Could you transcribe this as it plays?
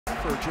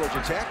for Georgia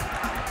Tech.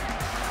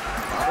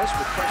 Thomas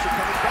with pressure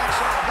coming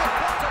backside. Hit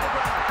once on the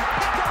ground.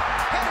 Picked up,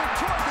 headed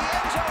toward the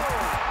end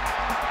zone.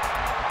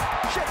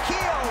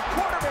 Shaquille,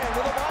 Quarterman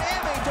with a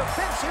Miami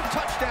defensive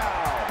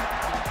touchdown.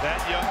 That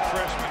young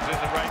freshman's in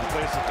the right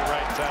place at the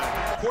right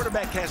time.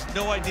 Quarterback has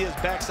no idea his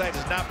backside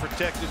is not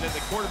protected, and the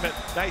quarterback,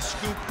 nice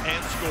scoop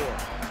and score.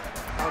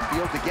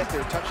 Outfield to get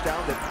their touchdown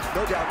that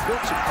no doubt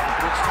built some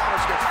confidence.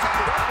 Thomas gets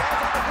tackled up,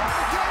 lands on the ground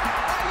again.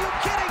 Are you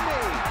kidding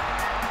me?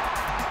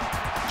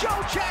 Joe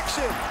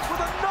Jackson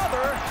with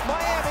another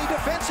Miami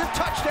defensive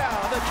touchdown.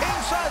 The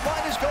Cane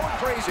sideline is going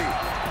crazy.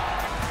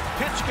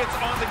 Pitch gets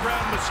on the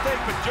ground, mistake,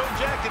 but Joe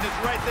Jackson is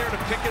right there to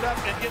pick it up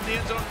and get in the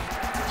end zone.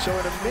 So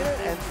in a minute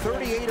and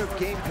 38 of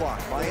game clock,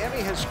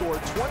 Miami has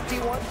scored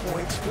 21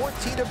 points,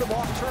 14 of them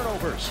off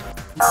turnovers.